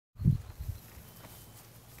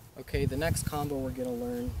Okay, the next combo we're going to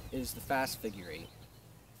learn is the fast figure eight.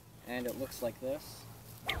 And it looks like this.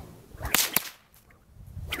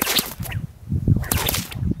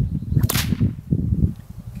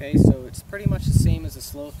 Okay, so it's pretty much the same as a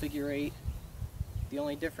slow figure eight. The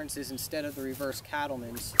only difference is instead of the reverse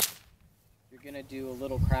cattlemans, you're going to do a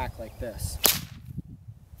little crack like this.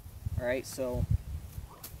 Alright, so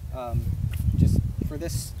just for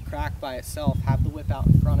this crack by itself, have the whip out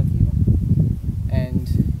in front of you,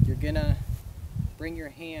 and you're going to bring your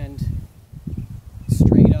hand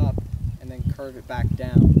straight up and then curve it back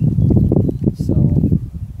down. So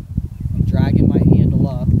I'm dragging my handle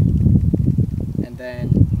up, and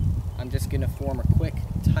then I'm just going to form a quick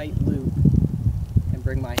tight loop and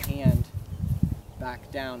bring my hand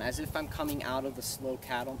back down as if I'm coming out of the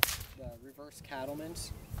the reverse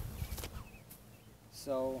cattlemans.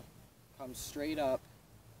 So come straight up,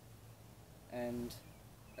 and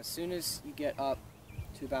as soon as you get up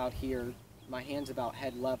to about here, my hand's about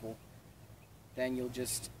head level, then you'll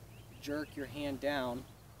just jerk your hand down,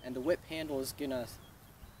 and the whip handle is gonna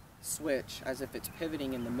switch as if it's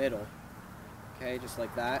pivoting in the middle. Okay, just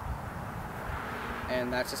like that.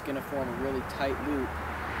 And that's just gonna form a really tight loop,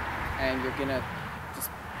 and you're gonna just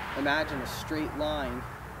imagine a straight line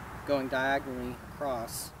going diagonally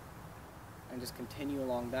across, and just continue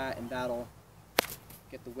along that, and that'll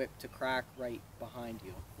get the whip to crack right behind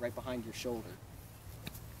you, right behind your shoulder.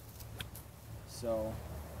 So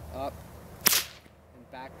up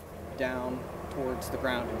and back down towards the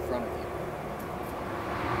ground in front of you.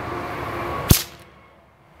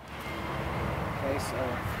 Okay,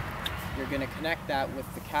 so you're going to connect that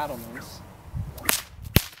with the cattlemans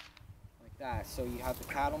like that. So you have the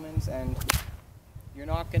cattlemans, and you're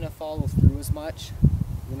not going to follow through as much.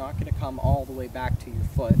 You're not going to come all the way back to your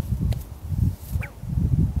foot.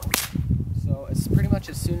 So it's pretty much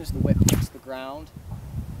as soon as the whip hits the ground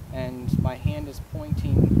and my hand is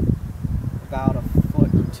pointing about a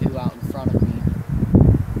foot or two out in front of me,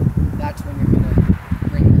 that's when you're going